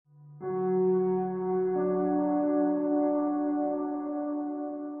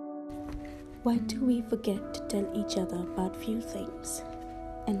Why do we forget to tell each other about few things?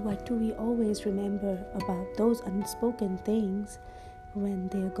 And why do we always remember about those unspoken things when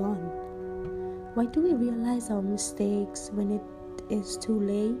they're gone? Why do we realize our mistakes when it is too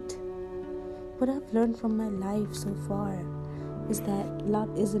late? What I've learned from my life so far is that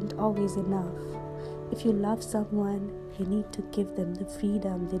love isn't always enough. If you love someone, you need to give them the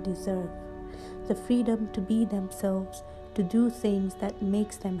freedom they deserve. The freedom to be themselves, to do things that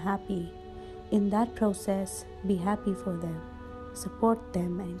makes them happy. In that process, be happy for them. Support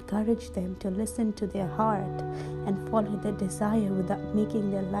them and encourage them to listen to their heart and follow their desire without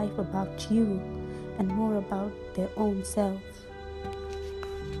making their life about you and more about their own self.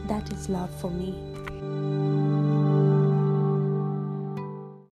 That is love for me.